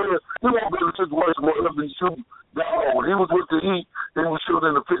 He won't be in a situation where he'll be shooting. When he was with the Heat, he was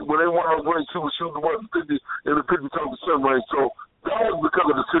shooting in the 50. When they won those rings, he was shooting in the 50% range. So that was because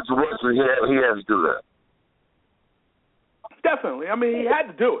of the situation he had to do that. Definitely. I mean, he had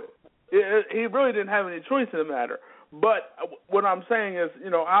to do it. He really didn't have any choice in the matter. But what I'm saying is,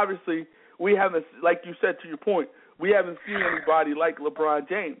 obviously we haven't, like you said to your point, we haven't seen anybody like LeBron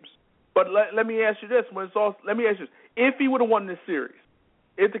James. But let me ask you this: if he would have won this series,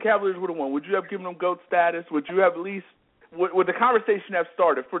 if the Cavaliers would have won, would you have given him GOAT status? Would you have at least would the conversation have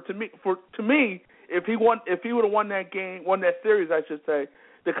started? To me, if he would have won that series, I should say,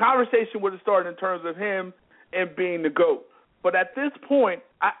 the conversation would have started in terms of him and being the GOAT. But at this point,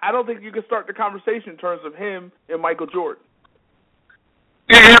 I don't think you can start the conversation in terms of him and Michael Jordan.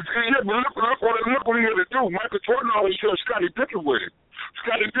 Yeah, but look what he had to do. Michael Jordan always had Scottie Pippen with him.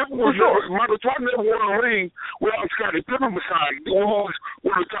 Scottie Pippen was Michael Jordan never won a ring without Scottie Pippen beside him. He was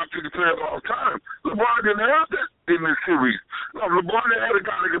one of the top 50 players of all time. LeBron didn't have that in this series. No, LeBron had a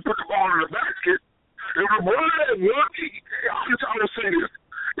guy that could put the ball in the basket. If LeBron had one, I would say this: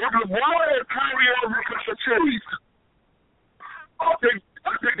 if LeBron had Kyrie Irving for the series, I think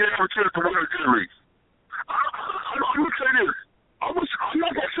they have a chance to win a series. I'm gonna say this. I'm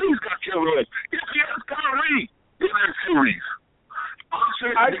not gonna say he's got Kevin Love. If he has Kyrie in that series, I'm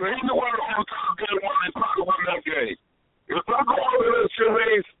saying if he's the one all the time game one, they probably win that game. If I go over that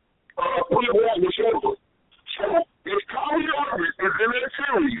series, we won the over. So if Kyrie Irving is in that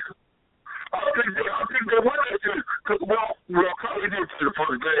series, I think they win that series. Because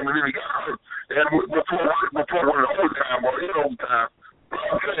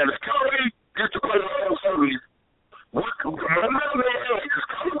man. If Kyrie gets to play the whole series, I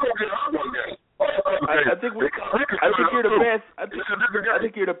think you're the best.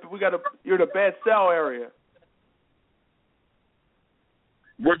 You're the bad sell area.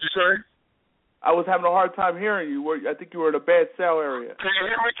 What'd you say? I was having a hard time hearing you. I think you were in a bad cell area. Can you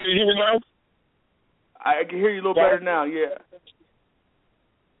hear me? Can you hear me now? I can hear you a little better now. Yeah.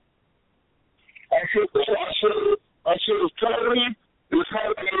 I should have told him it was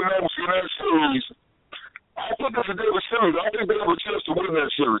hard to get in that series. I think it's a David series. I think they have a chance to win that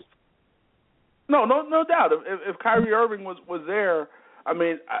series. No doubt. If Kyrie Irving was there, I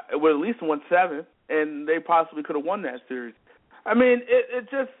mean, it would at least won 7, and they possibly could have won that series. I mean, it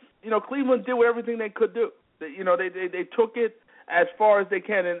just, Cleveland did everything they could do. They took it as far as they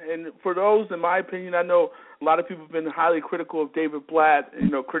can, and for those, in my opinion, I know a lot of people have been highly critical of David Blatt,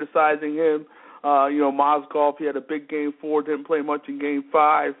 criticizing him. Mozgov, he had a big Game 4, didn't play much in Game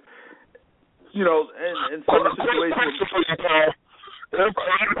 5. And some situations. A lot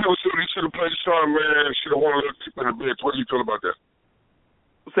of people said he should have played Sean Marion, should have won a little bit. What do you feel about that?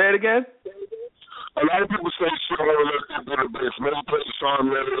 Say it again? A lot of people say he should have won a little bit. Maybe play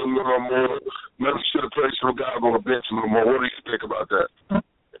Sean Marion a little more. Maybe should have played some guys on the bench a little more. What do you think about that?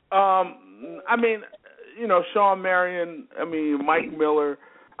 I mean, Sean Marion, Mike Miller.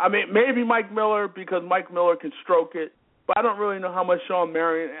 Maybe Mike Miller because Mike Miller can stroke it. But I don't really know how much Sean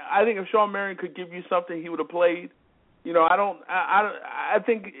Marion. I think if Sean Marion could give you something, he would have played. I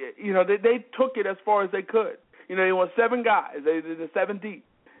think they took it as far as they could. They won 7 guys. They did 7 deep,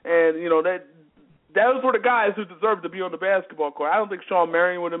 and those were the guys who deserved to be on the basketball court. I don't think Sean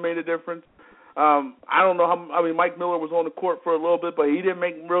Marion would have made a difference. I don't know how. Mike Miller was on the court for a little bit, but he didn't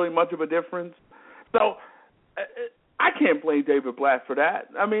make really much of a difference. So I can't blame David Blatt for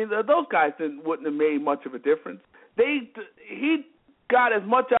that. Those guys wouldn't have made much of a difference. He got as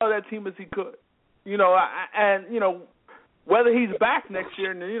much out of that team as he could, whether he's back next year,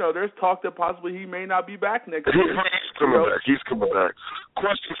 and there's talk that possibly he may not be back next year. He's coming back.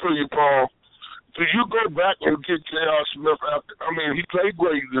 Question for you, Paul: do you go back and get J.R. Smith after? He played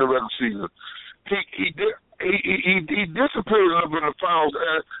great in the regular season. He disappeared a little bit in the finals,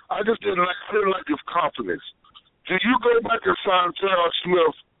 and I just didn't like his confidence. Do you go back and sign J.R.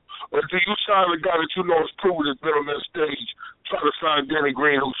 Smith? Or do you sign a guy that is proven has been on that stage, try to sign Danny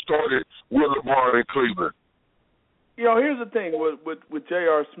Green, who started with LeBron in Cleveland? Here's the thing with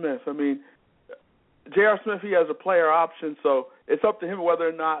J.R. Smith. J.R. Smith, he has a player option, so it's up to him whether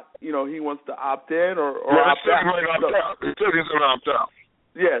or not, he wants to opt in or opt out. He said he's going to opt out.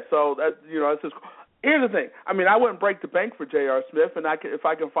 Yeah, so that's just. Here's the thing. I wouldn't break the bank for J.R. Smith, and if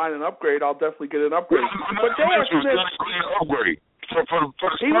I can find an upgrade, I'll definitely get an upgrade. But J.R. Smith, upgrade. For the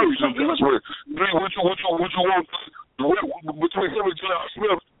Spurs, what you want between him and J.R.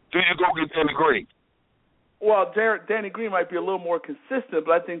 Smith? Do you go get Danny Green? Well, Danny Green might be a little more consistent,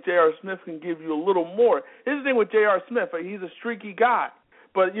 but I think J.R. Smith can give you a little more. Here's the thing with J.R. Smith. He's a streaky guy.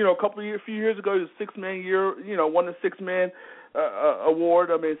 But, a few years ago, he was 6-man a year, won the 6-man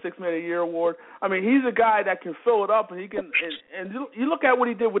award, 6-man a year award. He's a guy that can fill it up, and he can. And you look at what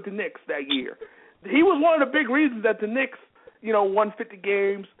he did with the Knicks that year. He was one of the big reasons that the Knicks, won 50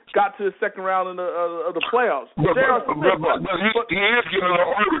 games, got to the second round of the playoffs. But he is getting a little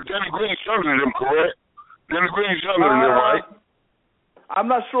older. Danny Green's younger than him, correct? Danny Green's younger than him, right? I'm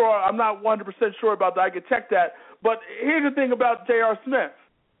not sure. I'm not 100% sure about that. I could check that. But here's the thing about J.R. Smith.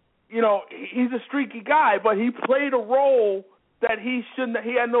 He's a streaky guy, but he played a role that he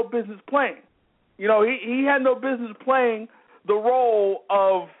had no business playing. He had no business playing the role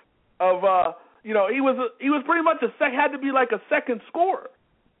of he was pretty much had to be like a second scorer.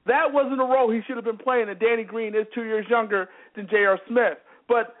 That wasn't a role he should have been playing, and Danny Green is 2 years younger than J.R. Smith.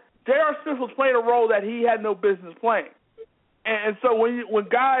 But J.R. Smith was playing a role that he had no business playing. And so when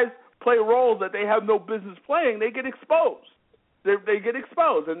guys play roles that they have no business playing, they get exposed. They get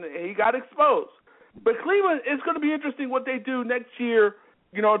exposed, and he got exposed. But Cleveland, it's going to be interesting what they do next year,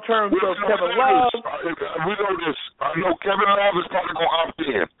 in terms of Kevin Love. We know this. I know Kevin Love is probably going to opt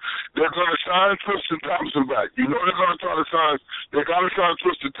in. They're going to sign Tristan Thompson back. They're going to try to sign. They got to sign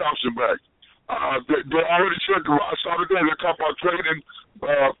Tristan Thompson back. They already said the saw today they're talking about trading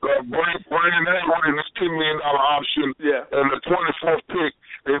Brandon Hayward in this $10 million option and the 24th pick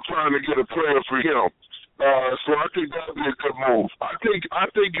and trying to get a player for him. So I think that would be a good move. I think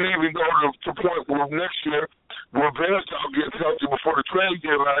you even go to the point where next year, when Vanjao gets healthy before the trade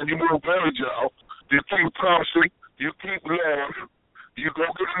deadline, you move Vanjao, you keep Thompson, you keep Love, you go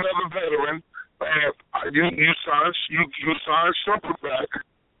get another veteran, and you sign Shumpert back,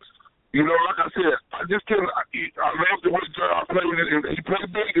 You know, like I said, I just can't. I love the way J.R. played with it, and he played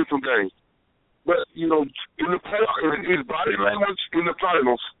big in some games. But, you know, in the playoff, his body language in the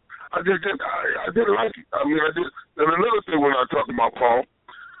finals, I didn't like it. I mean, I did. And another thing when I talk about Paul,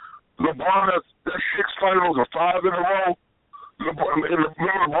 LeBron has 6 finals or 5 in a row.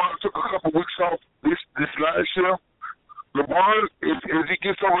 LeBron took a couple weeks off this last year. LeBron, as he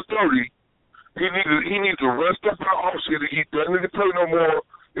gets over 30, he needs to rest up in the offseason. He doesn't need to play no more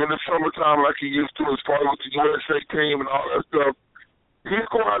in the summertime like he used to as far as with the USA team and all that stuff. He's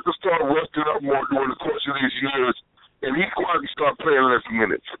going to have to start resting up more during the course of these years, and he's going to have to start playing less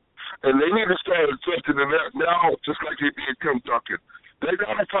minutes. And they need to start adjusting in that now, just like they did Tim Duncan. They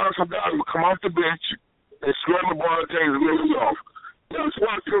got to find some guys who come off the bench and scrub LeBron James really off. That's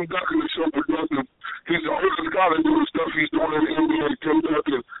why Tim Duncan is so productive. He's the oldest guy to do the stuff he's doing in the NBA. Tim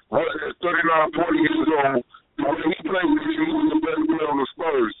Duncan, at 39, 40 years old, when he played with him, he was the best player on the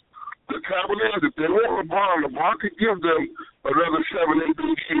Spurs. The Cavaliers, if they want LeBron could give them another 7,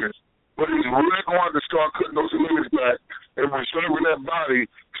 8 years. But he's really going to start cutting those minutes back and reserving that body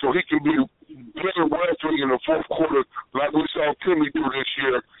so he can be playing well for you in the fourth quarter like we saw Timmy do this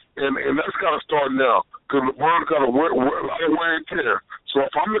year. And that's got to start now because LeBron's got a lot of wear and tear. So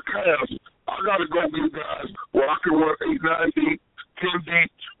if I'm the Cavs, I got to go get guys where I can work 8, 9 deep, 10 deep,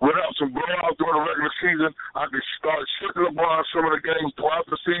 without some blowouts during the regular season. I can start sitting LeBron some of the games throughout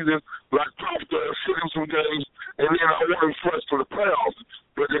the season, like Pop does, sit him some games, and then I want him fresh for the playoffs.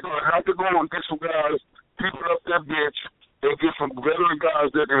 But they're going to have to go and get some guys, people up their bench, and get some veteran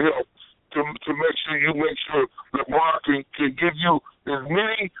guys that can help to make sure LeBron can give you as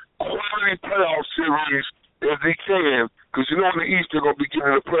many quality playoff series as he can, because you know in the East they're going to be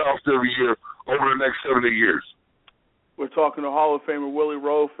getting the playoffs every year over the next 70 years. We're talking to Hall of Famer Willie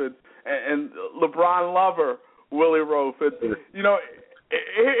Roaf and LeBron lover Willie Roaf. And, you know,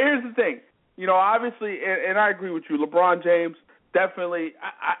 here's the thing. You know, obviously, and I agree with you, LeBron James definitely,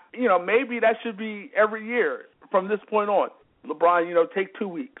 you know, maybe that should be every year from this point on. LeBron, you know, take 2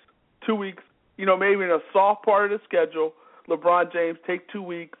 weeks. 2 weeks, you know, maybe in a soft part of the schedule, LeBron James, take 2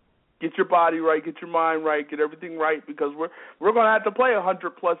 weeks, get your body right, get your mind right, get everything right, because we're going to have to play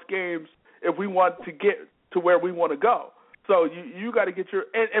 100-plus games if we want to get to where we want to go. So you got to get your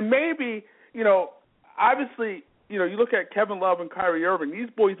and maybe, you know, obviously, you know, you look at Kevin Love and Kyrie Irving, these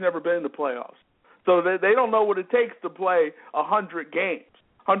boys never been in the playoffs. So they don't know what it takes to play 100 games,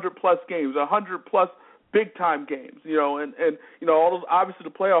 100-plus games, 100-plus big-time games, you know, and you know, all those, obviously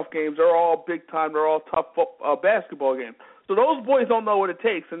the playoff games are all big-time, they're all tough basketball games. So those boys don't know what it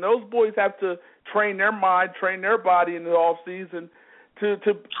takes, and those boys have to train their mind, train their body in the off-season to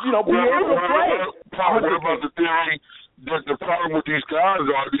you know, be able to play. What about the theory that the problem with these guys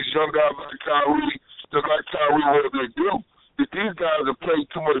are, these young guys like Kyrie, just like Kyrie, what they do, that these guys have played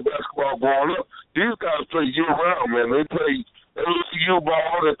too much basketball growing up. These guys play year-round, man. They play LSU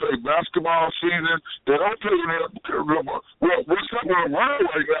ball, they play basketball season. They don't play what's happening around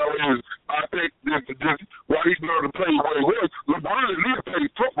right now is, I think, why he's going to play the way he was. LeBron didn't play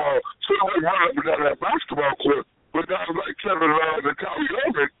football, so he won't run up and down that basketball court. But guys like Kevin Love and Kyrie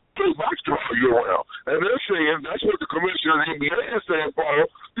Irving play basketball year-round. And they're saying, that's what the commissioner of the NBA is saying, Paul.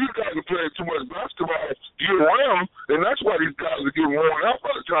 These guys are playing too much basketball year-round, and that's why these guys are getting worn out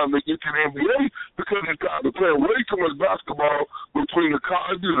by the time they get to the NBA, because these guys are playing way too much basketball between the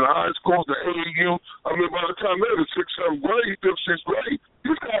colleges, the high schools, the AAU. I mean, by the time they're in 6th, 7th grade, 5th, 6th grade,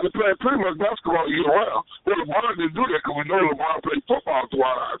 these guys are playing pretty much basketball year-round. Well, LeBron didn't do that because we know LeBron played football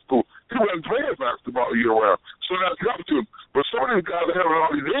throughout high school. He wasn't playing basketball year-round, so that's up to him. But some of these guys are having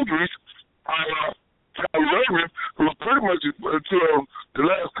all these injuries. Kyrie Irving, who was pretty much until the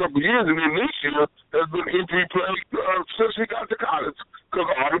last couple of years, and then this year has been injury play since he got to college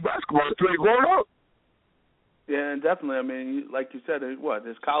because of all the basketball he played growing up. Yeah, and definitely. I mean, like you said, his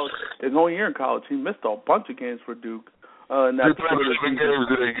only year in college, he missed a bunch of games for Duke. He played 11 games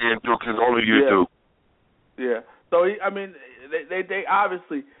that he in Duke, his only year Duke. Yeah. So they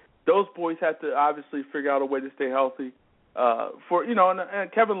obviously, those boys have to obviously figure out a way to stay healthy. For you know,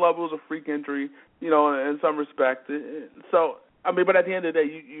 and Kevin Love was a freak injury, you know, in some respect. So I mean, but at the end of the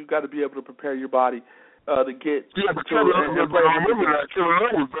day, you got to be able to prepare your body to get. Yeah, but Kevin Love, I remember that Kevin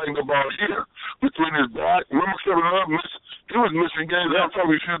Love was banged about here between his back. Remember Kevin Love he was missing games. Every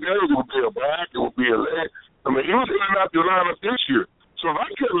time he shoot games, it would be a back, it would be a leg. I mean, he was in and out the lineup this year. So if I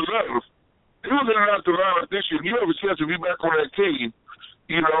Kevin Love, he was in and out the lineup this year. You have a chance to be back on that team.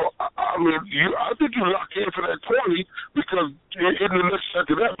 You know, I mean, I think you lock in for that 20 because in the next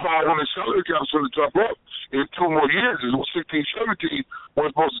second that part, when the salary cap's going to jump up in 2 more years, it was 16, 17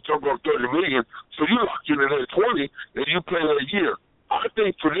 was supposed to jump up $30 million. So you lock in at that 20 and you play that year. I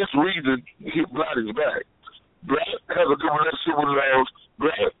think for this reason, Blatt is back. Blatt has a good relationship with Lance.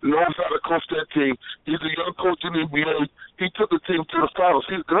 Blatt knows how to coach that team. He's a young coach in the NBA. He took the team to the finals.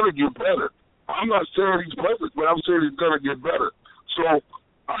 He's going to get better. I'm not saying he's perfect, but I'm saying he's going to get better. So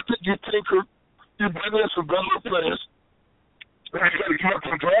I think you tinker, you bring in some better players. And you got to give up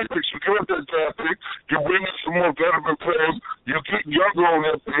some draft picks. You give up that draft pick. You bring in some more veteran players. You get younger on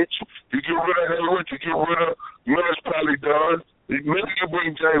that bench. You get rid of Hayward. You get rid of Miller's probably done. Maybe you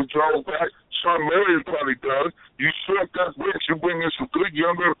bring James Jones back. Sean Murray is probably done. You shrink that bench. You bring in some good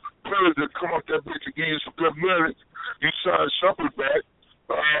younger players that come off that bench and give you some good minutes. You sign Shumpert back.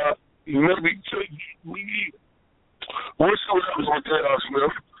 Maybe we'll see what happens with J.R.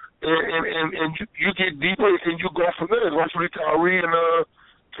 Smith. And you get deeper and you go from there. Hopefully Kyrie and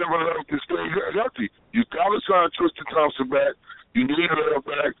Kevin Love can stay healthy. You got to sign Tristan Thompson back. You need Love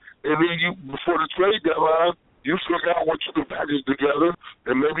back. And then you, before the trade deadline, you figure out what you can package together,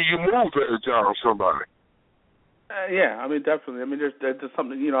 and maybe you move John or somebody. Yeah, I mean, definitely. I mean, there's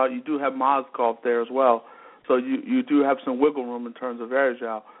something, you know, you do have Mozgov there as well, so you do have some wiggle room in terms of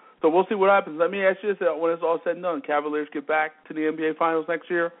Varejao. So we'll see what happens. Let me ask you this, when it's all said and done, Cavaliers get back to the NBA Finals next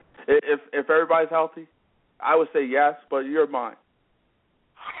year? If everybody's healthy? I would say yes, but you're mine.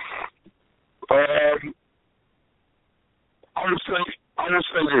 I would say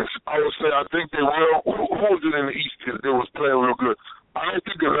this. I would say I think they will. Who was it in the East that was playing real good? I don't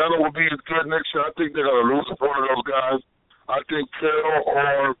think Atlanta will be as good next year. I think they're going to lose one of those guys. I think Carroll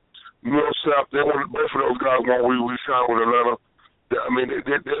or Millsap, both of those guys won't re-sign with Atlanta. I mean,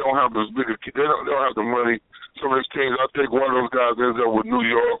 they don't have those bigger. They don't have the money. Some of these teams, I think one of those guys ends up with New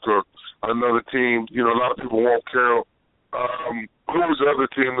York or another team. You know, a lot of people want Carroll. Who was the other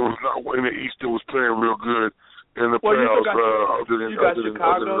team that was not in the East that was playing real good in the playoffs? You got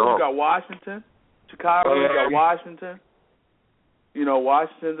Chicago. You got Washington. Chicago. You got Washington. You know,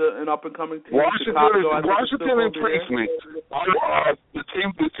 Washington's an up-and-coming team. Washington intrigues me. The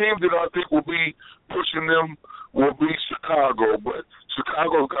team that I think will be pushing them will be Chicago, but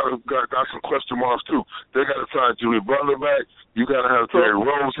Chicago's got some question marks too. They got to find Jimmy Butler back. You got to have Terry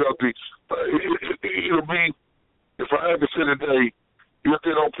Rose healthy. It'll be, if I had to say today, if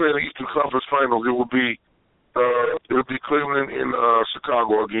they don't play in the Eastern Conference Finals, it'll be Cleveland and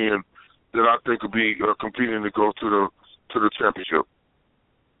Chicago again that I think will be competing to go to the championship.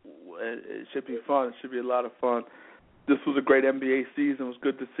 It should be fun. It should be a lot of fun. This was a great NBA season. It was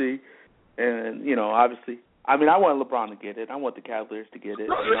good to see, and you know, obviously. I mean, I want LeBron to get it. I want the Cavaliers to get it.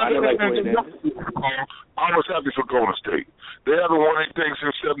 I was happy for Golden State. They haven't won anything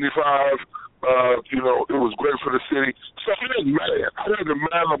since '75. You know, it was great for the city. So I didn't mad. I didn't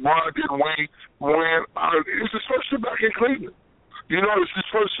mad LeBron didn't win. It's his first year back in Cleveland. You know, it's his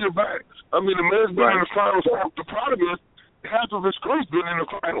first year back. I mean, the man's been in the finals. The problem is, half of his career's been in the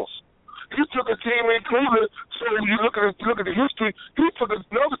finals. He took a team in Cleveland. So when you look at the history, he took the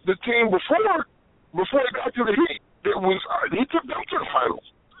team before he got to the Heat. He took them to the finals.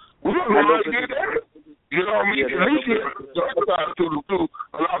 We don't know how he did that. You know what I mean? At least he had to allow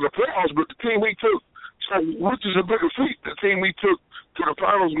the playoffs, but the team he took, so which is a bigger feat, the team he took to the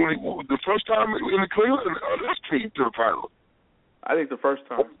finals the first time in the Cleveland, or this team to the finals? I think the first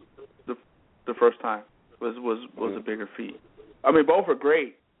time. The first time was a bigger feat. I mean, both are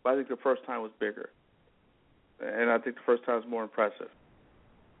great, but I think the first time was bigger. And I think the first time was more impressive.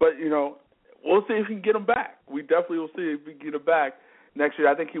 But, you know, we'll see if he can get him back. We definitely will see if he can get him back next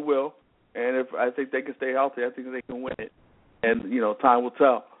year. I think he will. And if I think they can stay healthy, I think they can win it. And, you know, time will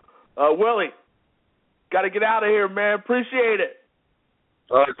tell. Willie, got to get out of here, man. Appreciate it.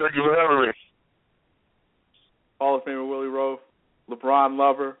 All right, thank you for having me. Hall of Famer Willie Roaf, LeBron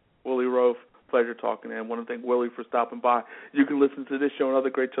lover, Willie Roaf. Pleasure talking, and I want to thank Willie for stopping by. You can listen to this show and other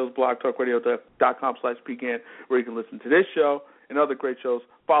great shows, blogtalkradio.com/PGAN, where you can listen to this show and other great shows.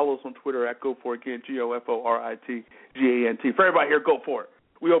 Follow us on Twitter at GoForItGant, GoForitGant. For everybody here, go for it.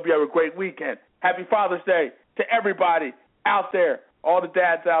 We hope you have a great weekend. Happy Father's Day to everybody out there, all the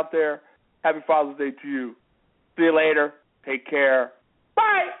dads out there. Happy Father's Day to you. See you later. Take care.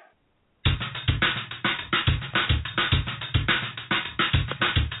 Bye.